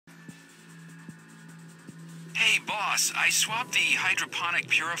Boss, I swapped the hydroponic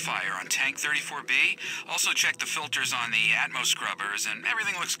purifier on tank 34B, also checked the filters on the Atmos scrubbers, and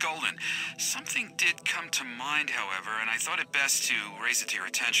everything looks golden. Something did come to mind, however, and I thought it best to raise it to your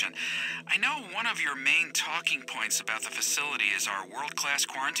attention. I know one of your main talking points about the facility is our world-class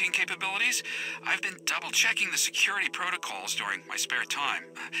quarantine capabilities. I've been double-checking the security protocols during my spare time.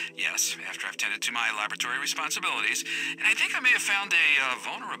 Yes, after I've tended to my laboratory responsibilities, and I think I may have found a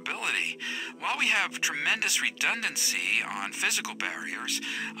vulnerability. While we have tremendous redundancy on physical barriers,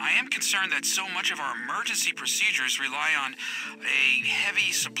 I am concerned that so much of our emergency procedures rely on a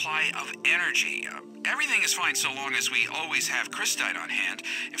heavy supply of energy. Everything is fine so long as we always have crystite on hand.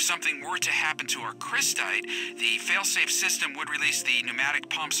 If something were to happen to our crystite, the failsafe system would release the pneumatic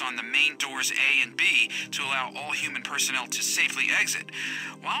pumps on the main doors A and B to allow all human personnel to safely exit.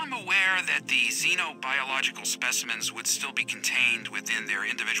 While I'm aware that the xenobiological specimens would still be contained within their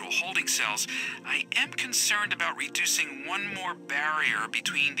individual holding cells, I am concerned about reducing one more barrier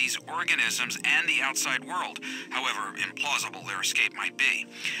between these organisms and the outside world, however implausible their escape might be.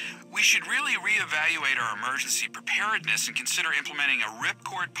 We should really reevaluate our emergency preparedness and consider implementing a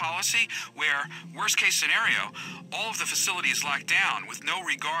ripcord policy where, worst case scenario, all of the facility is locked down with no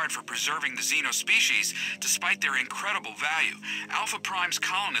regard for preserving the xeno species, despite their incredible value. Alpha Prime's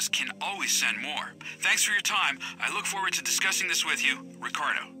colonists can always send more. Thanks for your time. I look forward to discussing this with you.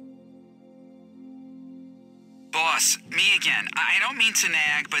 Ricardo. Boss, me again. I don't mean to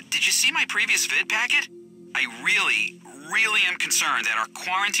nag, but did you see my previous vid packet? I really am concerned that our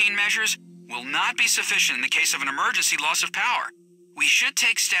quarantine measures will not be sufficient in the case of an emergency loss of power. We should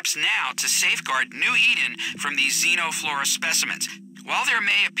take steps now to safeguard New Eden from these xenoflora specimens. While there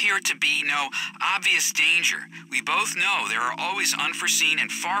may appear to be no obvious danger, we both know there are always unforeseen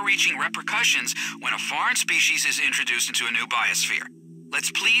and far-reaching repercussions when a foreign species is introduced into a new biosphere.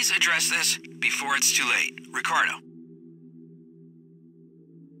 Let's please address this before it's too late. Ricardo.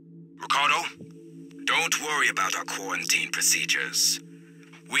 Ricardo? Don't worry about our quarantine procedures.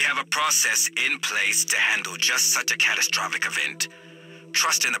 We have a process in place to handle just such a catastrophic event.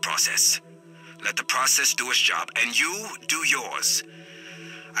 Trust in the process. Let the process do its job, and you do yours.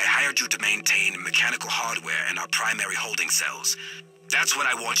 I hired you to maintain mechanical hardware in our primary holding cells. That's what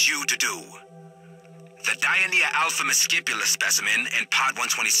I want you to do. The Dionea alpha muscipula specimen in pod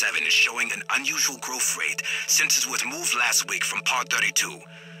 127 is showing an unusual growth rate since it was moved last week from pod 32.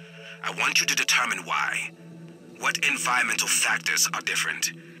 I want you to determine why. What environmental factors are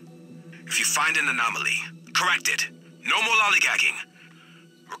different? If you find an anomaly, correct it. No more lollygagging.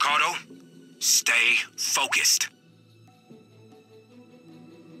 Ricardo, stay focused.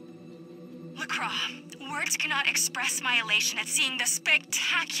 LaCroix, words cannot express my elation at seeing the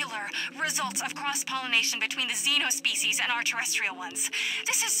spectacular results of cross-pollination between the xenospecies and our terrestrial ones.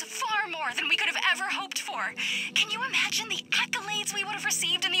 This is far more than we could have ever hoped for. Can you imagine the accolades we would have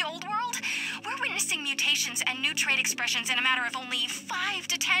received in the old world? We're witnessing mutations and new trait expressions in a matter of only 5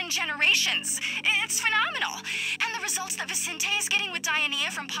 to 10 generations. It's phenomenal. And the results that Vicente is getting with Dionea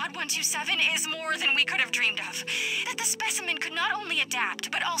from pod 127 is more than we could have dreamed of. That the specimen could not only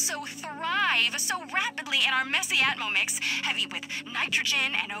adapt, but also thrive so rapidly in our messy atmo mix, heavy with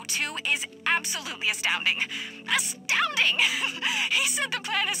nitrogen and O2, is absolutely astounding. Astounding! He said the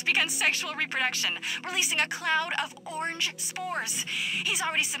plant has begun sexual reproduction, releasing a cloud of orange spores. He's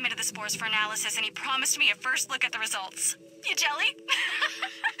already submitted the spores for analysis, and he promised me a first look at the results. You jelly?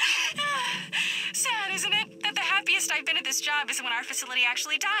 Sad, isn't it? That the happiest I've been at this job is when our facility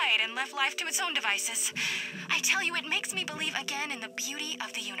actually died and left life to its own devices. I tell you, it makes me believe again in the beauty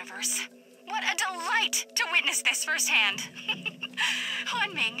of the universe. What a delight to witness this firsthand.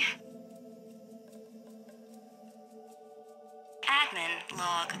 Huan Ming. Admin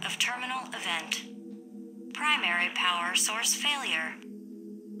log of terminal event. Primary power source failure.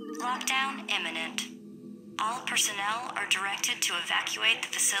 Lockdown imminent. All personnel are directed to evacuate the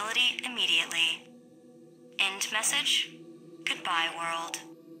facility immediately. End message. Goodbye, world.